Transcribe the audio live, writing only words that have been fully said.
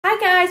Hi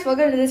guys,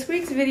 welcome to this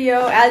week's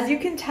video. As you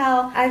can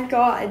tell, I've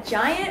got a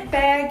giant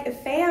bag of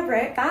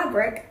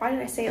fabric. Why did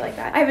I say it like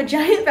that? I have a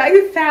giant bag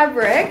of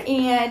fabric,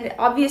 and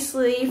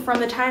obviously from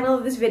the title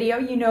of this video,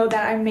 you know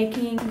that I'm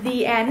making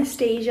the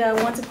Anastasia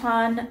Once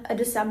Upon a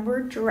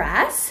December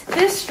dress.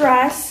 This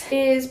dress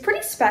is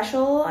pretty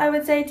special, I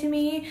would say, to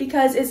me,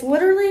 because it's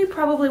literally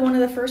probably one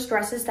of the first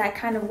dresses that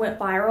kind of went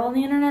viral on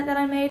the internet that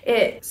I made.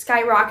 It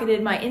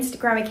skyrocketed my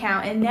Instagram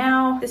account, and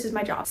now this is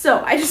my job.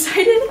 So I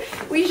decided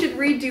we should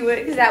redo it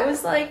because that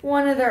was like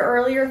one of the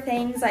earlier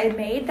things I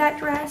made that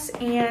dress,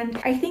 and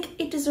I think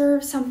it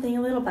deserves something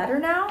a little better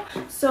now.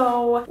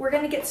 So we're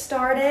gonna get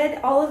started.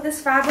 All of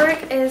this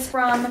fabric is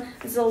from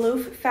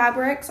Zaloof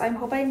Fabrics. I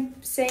hope I'm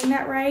saying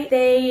that right.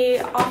 They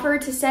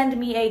offered to send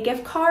me a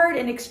gift card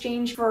in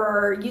exchange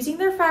for using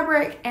their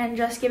fabric and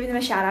just giving them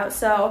a shout out.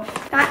 So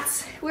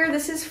that's where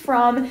this is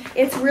from.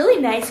 It's really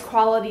nice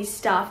quality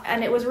stuff,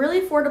 and it was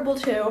really affordable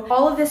too.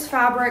 All of this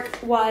fabric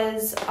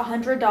was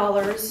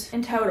 $100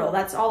 in total.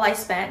 That's all I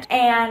spent,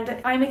 and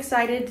I'm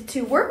excited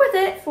to work with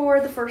it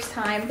for the first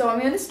time. So I'm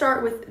going to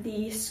start with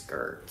the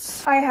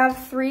skirts. I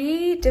have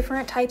 3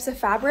 different types of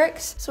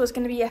fabrics, so it's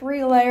going to be a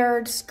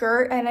 3-layered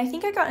skirt, and I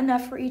think I got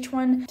enough for each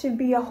one to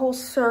be a whole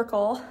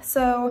circle,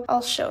 so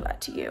I'll show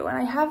that to you. And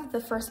I have the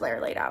first layer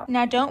laid out.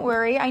 Now don't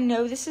worry, I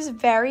know this is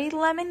very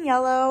lemon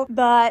yellow,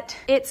 but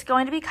it's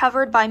going to be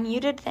covered by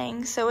muted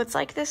things, so it's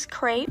like this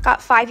crepe.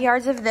 Got 5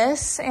 yards of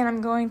this, and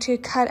I'm going to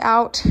cut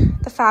out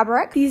the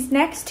fabric. These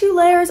next 2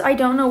 layers, I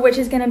don't know which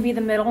is going to be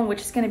the middle and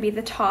which is going to be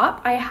the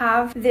top. I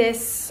have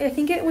this, I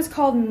think it was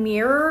called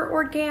mirror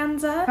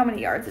organza. How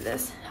many yards of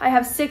this? I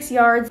have 6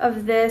 yards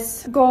of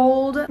this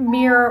gold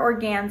mirror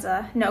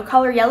organza. No,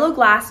 color yellow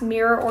glass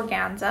mirror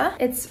organza.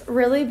 It's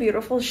really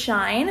beautiful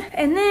shine.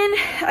 And then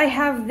I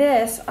have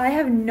this. I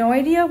have no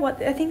idea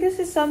what, I think this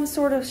is some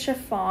sort of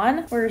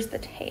chiffon. Where's the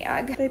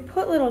tag? They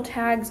put little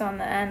tags on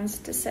the ends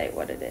to say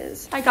what it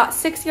is. I got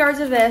 6 yards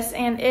of this,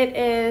 and it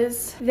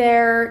is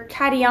their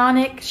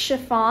cationic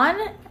chiffon.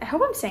 I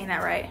hope I'm saying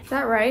that right. Is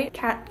that right?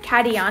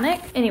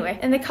 Cationic? Anyway,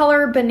 in the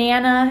color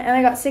banana, and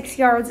I got 6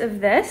 yards of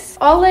this.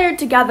 All layered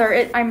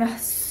together, I'm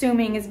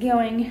assuming is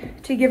going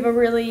to give a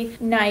really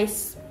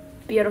nice,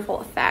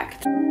 beautiful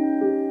effect.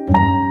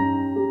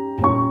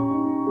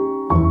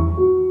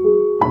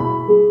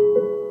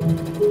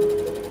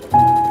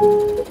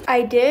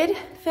 I did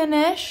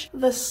finish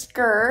the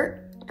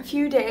skirt a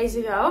few days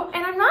ago,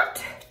 and I'm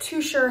not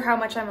too sure how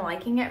much I'm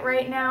liking it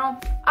right now.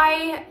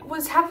 I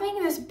was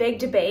having this big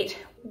debate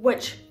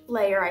which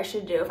layer I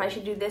should do, if I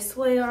should do this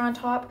layer on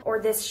top or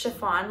this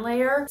chiffon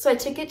layer. So I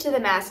took it to the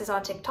masses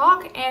on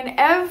TikTok, and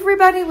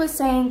everybody was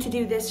saying to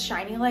do this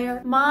shiny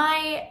layer.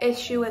 My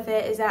issue with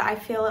it is that I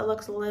feel it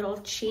looks a little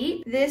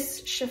cheap.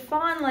 This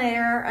chiffon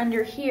layer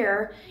under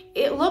here,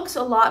 it looks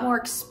a lot more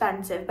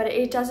expensive, but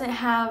it doesn't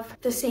have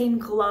the same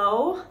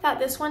glow that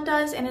this one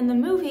does. And in the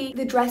movie,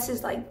 the dress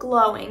is like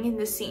glowing in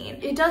the scene.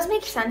 It does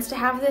make sense to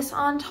have this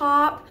on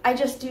top. I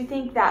just do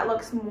think that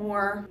looks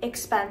more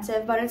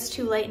expensive, but it's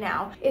too late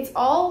now. It's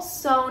all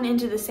sewn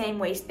into the same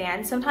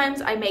waistband.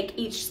 Sometimes I make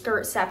each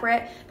skirt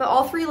separate, but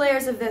all 3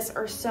 layers of this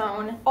are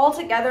sewn. All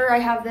together, I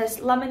have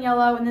this lemon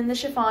yellow, and then the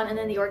chiffon, and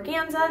then the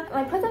organza. And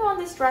I put them on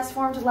this dress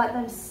form to let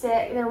them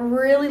sit. They're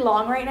really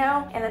long right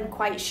now, and then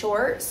quite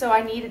short, so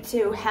I needed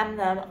to hem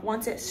them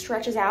once it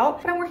stretches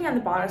out. But I'm working on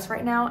the bodice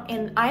right now,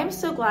 and I am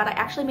so glad I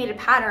actually made a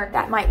pattern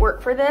that might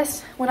work for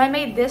this. When I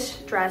made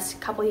this dress a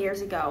couple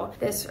years ago,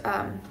 this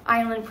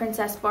Island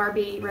Princess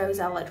Barbie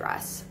Rosella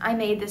dress, I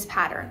made this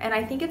pattern, and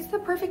I think it's the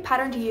perfect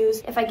pattern to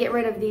use if I get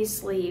rid of these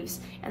sleeves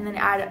and then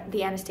add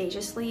the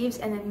Anastasia sleeves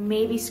and then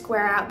maybe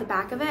square out the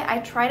back of it. I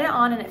tried it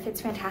on and it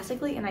fits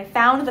fantastically, and I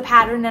found the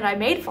pattern that I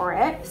made for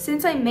it.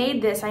 Since I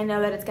made this, I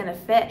know that it's gonna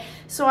fit.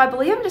 So I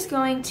believe I'm just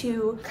going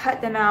to cut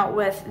them out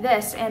with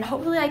this, and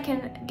hopefully I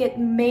can get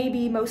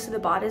maybe most of the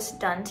bodice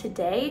done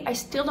today. I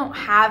still don't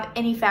have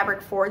any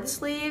fabric for the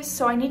sleeves,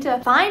 so I need to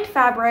find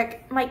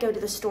fabric. Might go to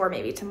the store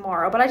maybe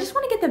tomorrow, but I just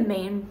want to get the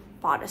main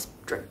bodice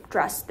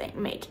dress thing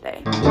made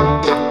today.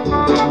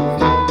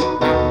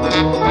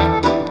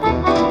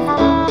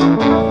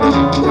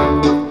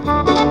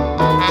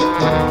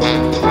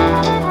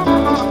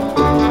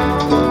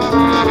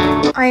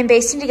 I am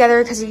basting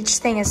together because each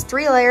thing is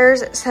 3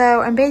 layers,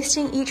 so I'm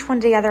basting each one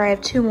together. I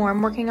have 2 more.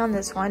 I'm working on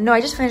this one. No, I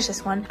just finished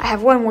this one. I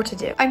have 1 more to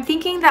do. I'm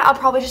thinking that I'll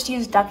probably just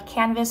use duck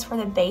canvas for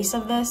the base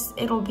of this.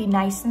 It'll be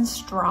nice and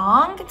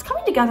strong. It's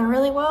coming together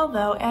really well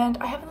though, and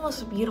I have the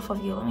most beautiful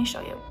view. Let me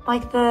show you.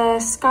 Like, the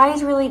sky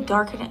is really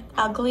dark and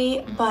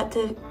ugly, but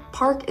the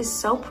park is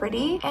so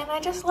pretty, and I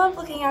just love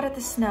looking out at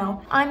the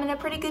snow. I'm in a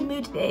pretty good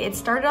mood today. It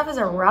started off as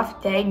a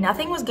rough day.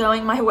 Nothing was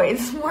going my way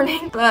this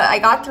morning, but I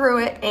got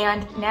through it,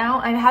 and now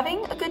I'm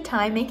having a good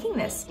time making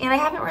this. And I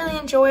haven't really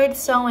enjoyed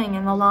sewing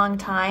in a long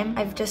time.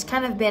 I've just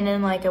kind of been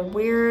in like a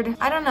weird,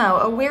 I don't know,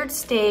 a weird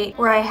state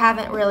where I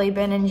haven't really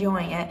been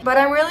enjoying it. But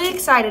I'm really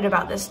excited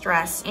about this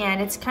dress,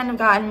 and it's kind of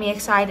gotten me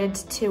excited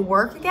to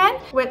work again,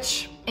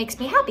 which makes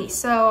me happy.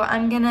 So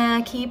I'm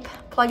gonna keep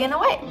plugging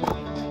away.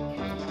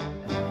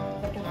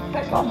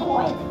 Good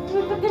boy.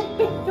 Look at this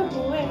big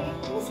boy.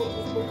 This is a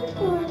good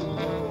boy.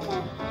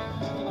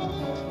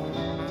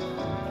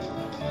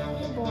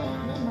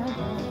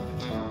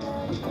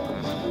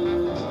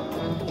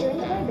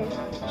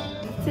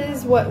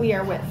 is what we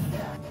are with.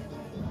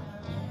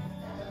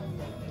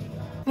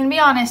 I'm gonna be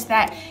honest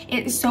that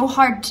it is so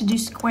hard to do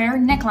square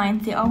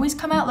necklines. They always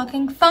come out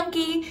looking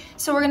funky.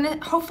 So we're gonna,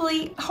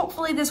 hopefully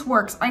this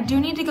works. I do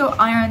need to go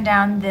iron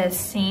down the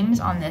seams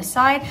on this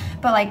side,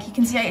 but like you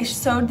can see, I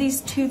sewed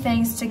these two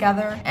things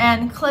together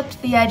and clipped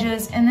the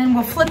edges, and then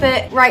we'll flip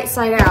it right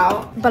side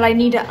out, but I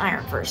need to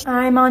iron first.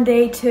 I'm on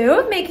day 2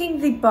 of making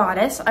the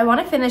bodice. I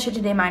wanna finish it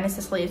today minus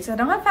the sleeves, because I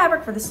don't have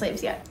fabric for the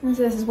sleeves yet. And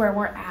so this is where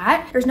we're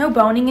at. There's no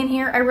boning in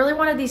here. I really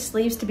wanted these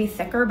sleeves to be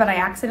thicker, but I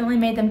accidentally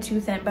made them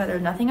too thin, but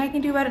there's nothing I can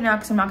do about it now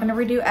because I'm not gonna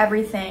redo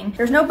everything.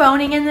 There's no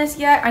boning in this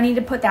yet. I need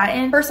to put that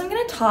in. First, I'm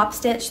gonna top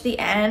stitch the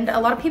end. A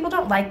lot of people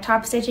don't like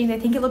top stitching. They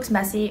think it looks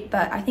messy,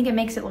 but I think it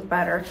makes it look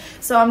better.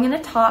 So I'm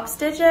gonna top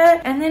stitch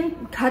it and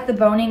then cut the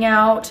boning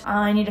out.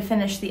 I need to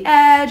finish the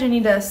edge. I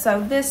need to sew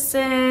this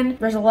in.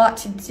 There's a lot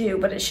to do,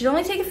 but it should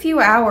only take a few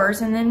hours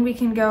and then we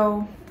can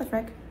go, what the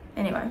frick?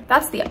 Anyway,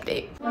 that's the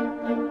update.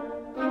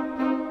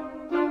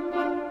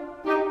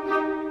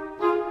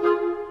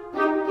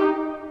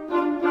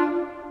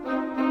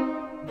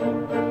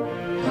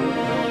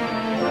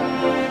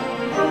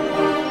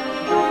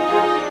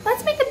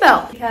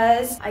 Belt,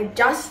 because I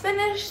just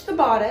finished the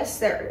bodice.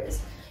 There it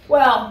is.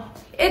 Well,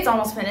 it's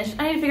almost finished.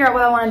 I need to figure out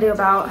what I want to do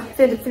about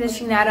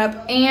finishing that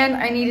up, and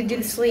I need to do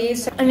the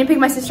sleeves. I need to pick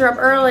my sister up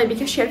early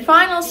because she had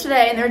finals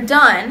today and they're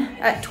done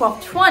at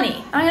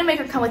 12:20. I'm gonna make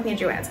her come with me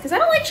to Joann's because I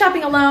don't like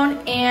shopping alone,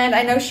 and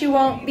I know she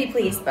won't be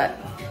pleased, but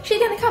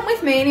she's gonna come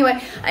with me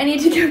anyway. I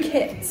need to go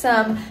get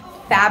some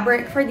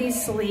fabric for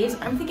these sleeves.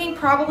 I'm thinking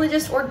probably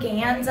just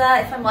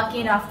organza if I'm lucky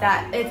enough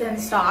that it's in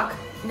stock.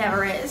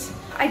 Never is.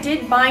 I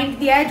did bind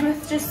the edge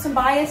with just some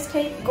bias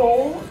tape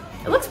gold.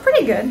 It looks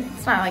pretty good.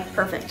 It's not like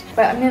perfect,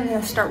 but I'm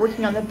gonna start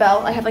working on the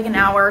belt. I have like an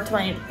hour till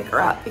I need to pick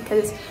her up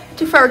because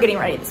too far getting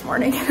ready this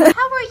morning. How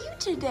are you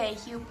today,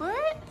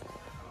 Hubert?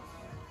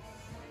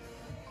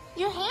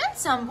 You're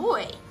handsome,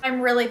 boy.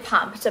 I'm really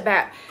pumped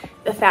about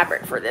the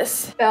fabric for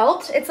this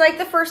belt. It's like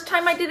the first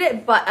time I did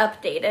it, but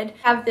updated.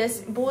 I have this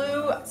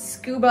blue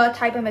scuba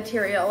type of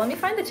material. Let me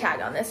find the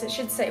tag on this. It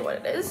should say what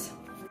it is.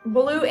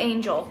 Blue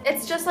Angel.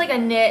 It's just like a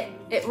knit.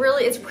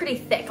 It's pretty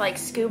thick, like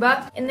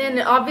scuba. And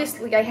then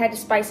obviously I had to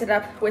spice it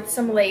up with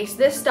some lace.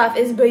 This stuff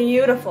is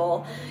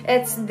beautiful.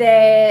 It's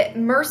the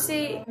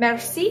Merci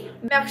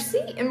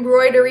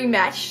embroidery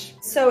mesh.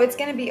 So it's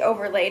gonna be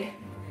overlaid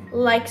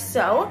like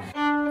so.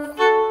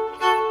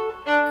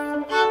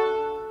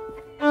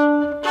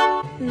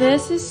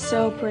 This is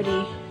so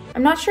pretty.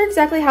 I'm not sure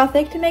exactly how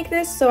thick to make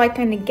this, so I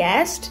kind of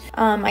guessed.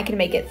 I can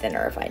make it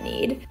thinner if I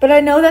need. But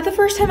I know that the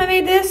first time I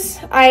made this,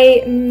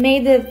 I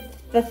made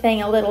the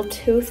thing a little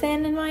too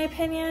thin in my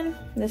opinion.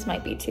 This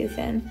might be too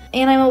thin.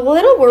 And I'm a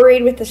little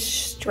worried with the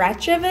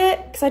stretch of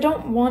it because I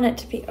don't want it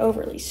to be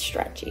overly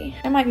stretchy.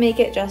 I might make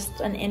it just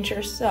an inch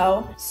or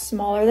so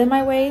smaller than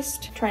my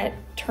waist. I'm trying to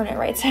turn it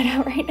right side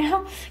out right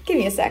now. Give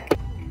me a sec.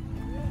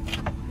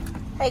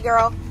 Hey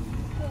girl.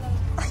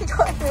 I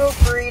got you a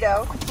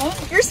burrito.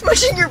 What? You're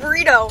smushing your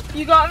burrito.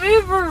 You got me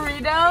a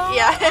burrito?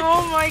 Yeah.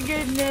 Oh my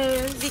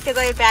goodness. Because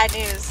I have bad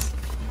news.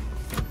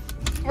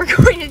 We're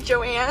going to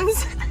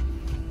Joann's.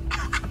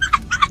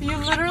 You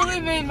literally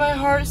made my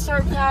heart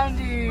start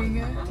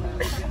pounding.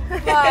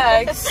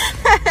 Lex.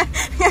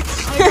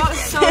 I got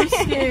so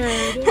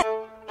scared.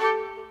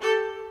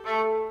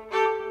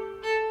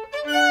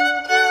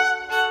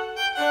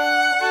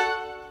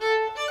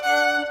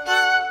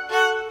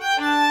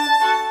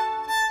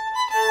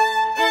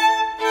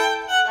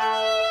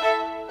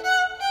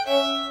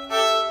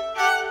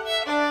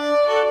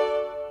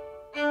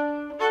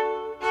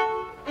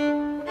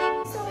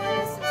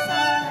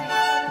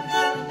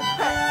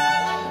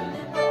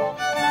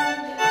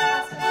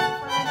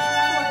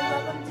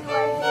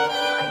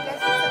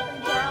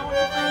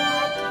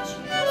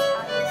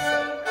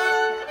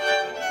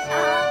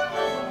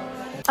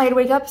 I had to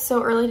wake up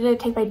so early today to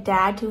take my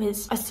dad to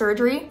his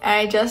surgery.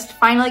 I just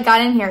finally got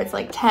in here. It's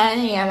like 10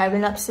 a.m. I've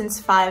been up since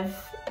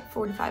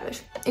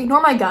 5:45-ish.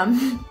 Ignore my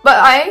gum. But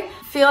I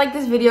feel like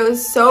this video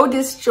is so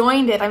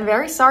disjointed. I'm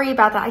very sorry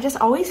about that. I just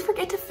always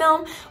forget to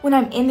film when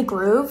I'm in the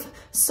groove.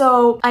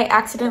 So I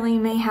accidentally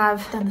may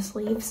have done the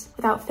sleeves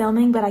without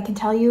filming, but I can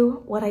tell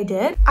you what I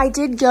did. I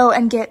did go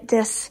and get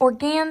this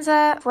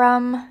organza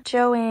from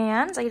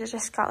Joann's. I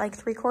just got like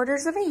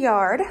 3/4 of a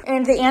yard.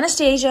 And the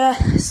Anastasia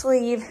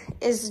sleeve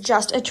is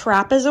just a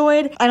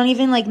trapezoid. I don't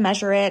even like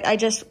measure it. I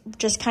just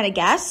kind of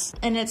guess.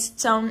 And it's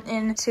sewn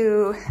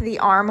into the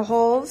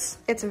armholes.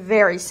 It's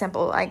very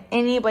simple. Like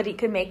anybody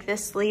could make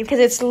this sleeve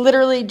because it's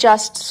literally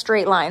just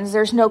straight lines.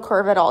 There's no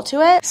curve at all to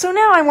it. So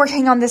now I'm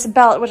working on this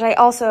belt, which I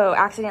also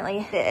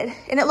accidentally did.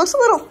 And it looks a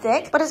little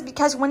thick, but it's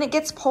because when it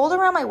gets pulled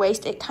around my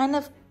waist, it kind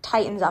of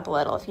tightens up a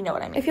little, if you know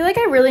what I mean. I feel like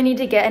I really need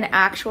to get an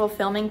actual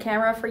filming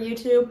camera for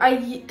YouTube.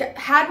 I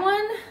had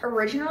one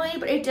originally,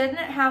 but it didn't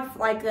have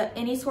like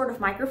any sort of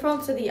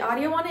microphone, so the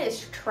audio on it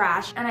is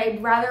trash. And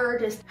I'd rather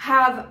just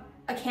have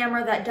a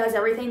camera that does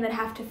everything that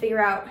have to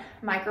figure out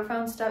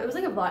microphone stuff. It was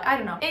like a vlog, I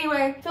don't know.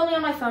 Anyway, filming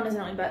on my phone is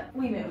annoying, but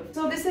we moved.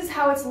 So this is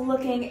how it's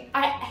looking.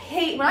 I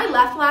hate, when I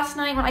left last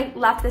night, when I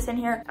left this in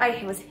here,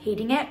 I was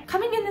hating it.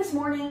 Coming in this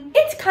morning,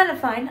 it's kind of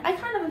fun. I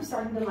kind of am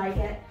starting to like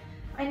it.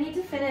 I need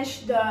to finish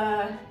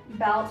the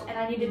belt and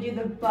I need to do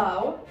the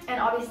bow. And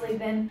obviously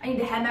then I need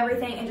to hem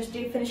everything and just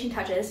do finishing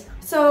touches.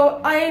 So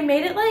I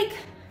made it like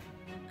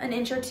an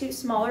inch or two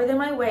smaller than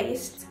my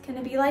waist. It's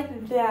gonna be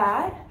like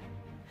that.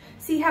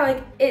 See how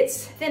like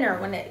it's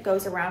thinner when it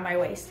goes around my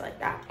waist like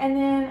that. And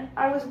then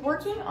I was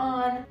working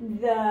on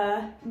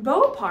the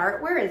bow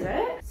part. Where is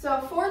it? So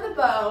for the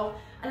bow,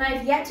 and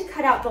I've yet to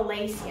cut out the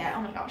lace yet.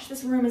 Oh my gosh,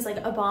 this room is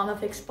like a bomb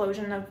of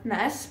explosion of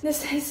mess.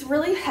 This is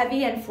really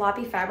heavy and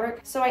floppy fabric.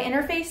 So I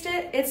interfaced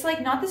it. It's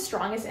like not the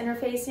strongest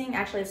interfacing.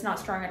 Actually, it's not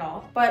strong at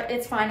all, but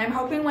it's fine. I'm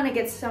hoping when it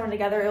gets sewn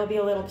together, it'll be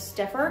a little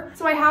stiffer.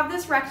 So I have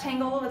this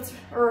rectangle that's,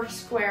 or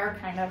square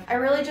kind of. I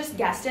really just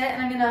guessed it,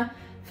 and I'm gonna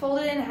fold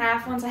it in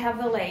half once I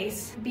have the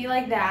lace. Be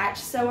like that,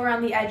 sew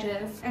around the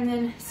edges, and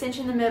then cinch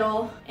in the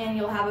middle, and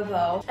you'll have a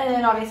bow. And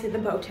then obviously the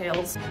bow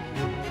tails.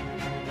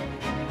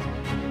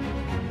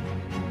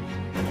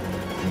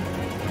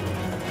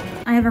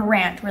 I have a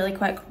rant really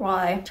quick while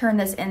I turn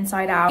this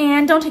inside out.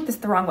 And don't take this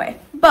the wrong way,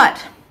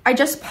 but I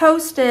just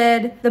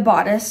posted the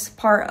bodice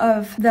part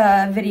of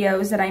the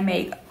videos that I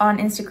make on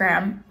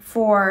Instagram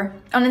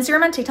on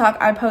Instagram and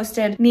TikTok. I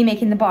posted me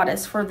making the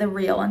bodice for the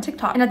reel on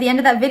TikTok. And at the end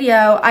of that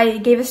video, I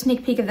gave a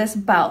sneak peek of this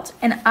belt.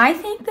 And I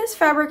think this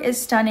fabric is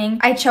stunning.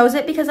 I chose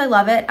it because I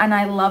love it and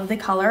I love the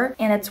color,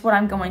 and it's what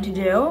I'm going to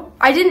do.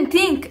 I didn't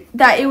think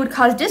that it would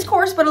cause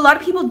discourse, but a lot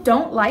of people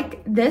don't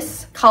like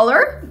this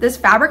color, this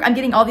fabric. I'm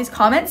getting all these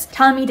comments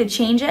telling me to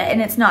change it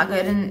and it's not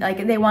good, and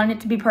like they want it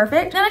to be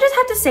perfect. And I just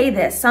have to say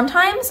this.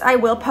 Sometimes I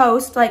will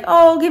post like,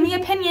 oh, give me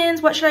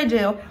opinions. What should I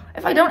do?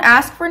 If I don't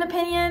ask for an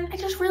opinion, I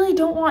just really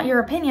don't want your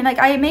opinion. Like,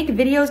 I make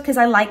videos because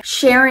I like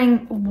sharing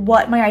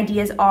what my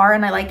ideas are,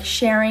 and I like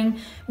sharing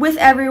with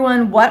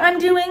everyone what I'm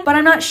doing, but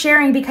I'm not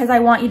sharing because I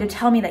want you to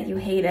tell me that you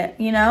hate it,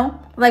 you know?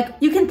 Like,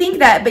 you can think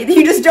that, but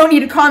you just don't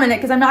need to comment it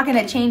because I'm not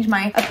gonna change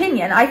my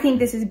opinion. I think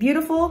this is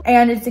beautiful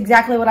and it's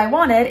exactly what I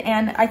wanted,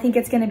 and I think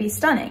it's gonna be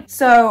stunning.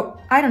 So,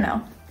 I don't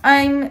know.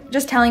 I'm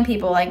just telling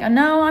people like, oh,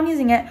 no, I'm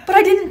using it. But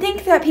I didn't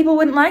think that people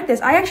wouldn't like this.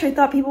 I actually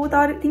thought people would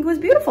think it was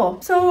beautiful.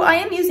 So I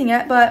am using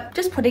it, but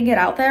just putting it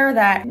out there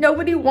that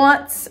nobody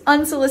wants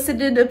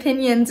unsolicited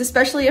opinions,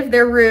 especially if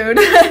they're rude.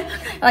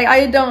 Like,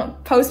 I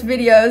don't post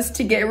videos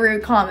to get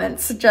rude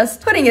comments,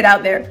 just putting it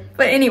out there.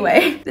 But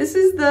anyway, this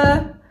is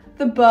the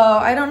bow.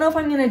 I don't know if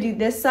I'm gonna do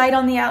this side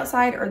on the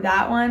outside or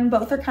that one.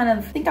 Both are kind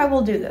of, I think I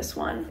will do this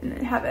one and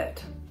then have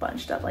it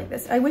bunched up like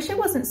this. I wish it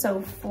wasn't so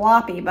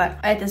floppy, but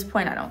at this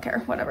point I don't care,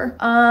 whatever.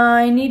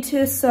 I need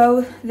to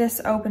sew this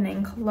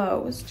opening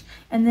closed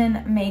and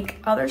then make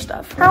other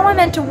stuff. How am I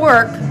meant to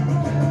work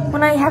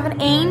when I have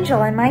an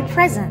angel in my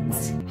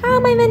presence? How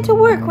am I meant to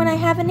work when I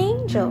have an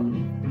angel?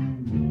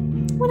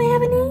 When I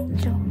have an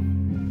angel?